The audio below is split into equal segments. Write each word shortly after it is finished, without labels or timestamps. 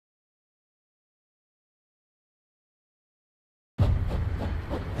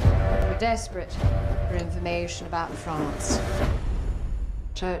desperate for information about France.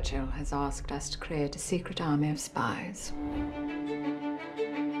 Churchill has asked us to create a secret army of spies.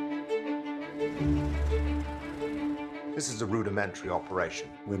 This is a rudimentary operation.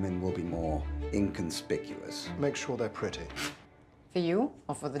 Women will be more inconspicuous. Make sure they're pretty. For you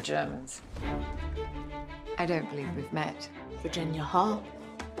or for the Germans? I don't believe we've met. Virginia Hall.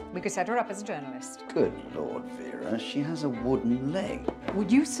 We could set her up as a journalist. Good Lord, Vera, she has a wooden leg. Would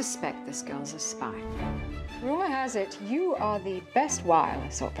you suspect this girl's a spy? Rumor has it you are the best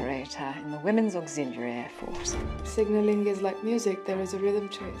wireless operator in the Women's Auxiliary Air Force. Signaling is like music, there is a rhythm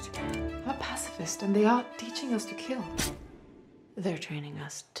to it. I'm a pacifist, and they are teaching us to kill. They're training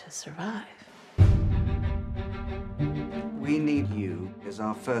us to survive. We need you as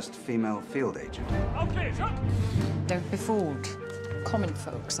our first female field agent. Okay, so. Don't be fooled. Common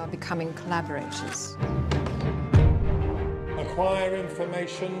folks are becoming collaborators. Acquire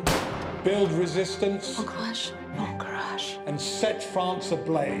information, build resistance, Bon courage. Bon courage. and set France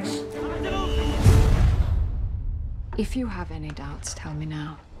ablaze. If you have any doubts, tell me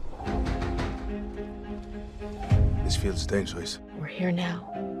now. This feels dangerous. We're here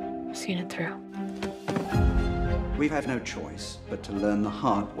now. Seen it through. We've had no choice but to learn the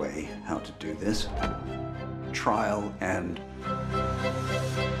hard way how to do this. Trial and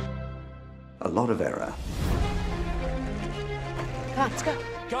a lot of error. Come on, let's go.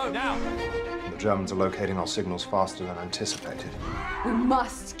 Go now! The Germans are locating our signals faster than anticipated. We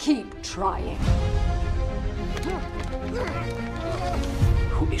must keep trying.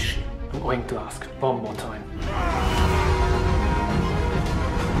 Who is she? I'm going to ask one more time.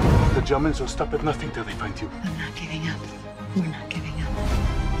 The Germans will stop at nothing till they find you. I'm not giving up. We're not giving up.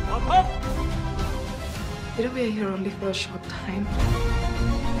 Up, up! You know, we are here only for a short time.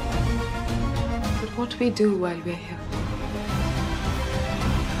 But what we do while we're here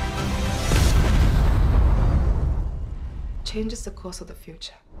changes the course of the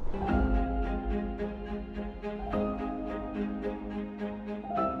future.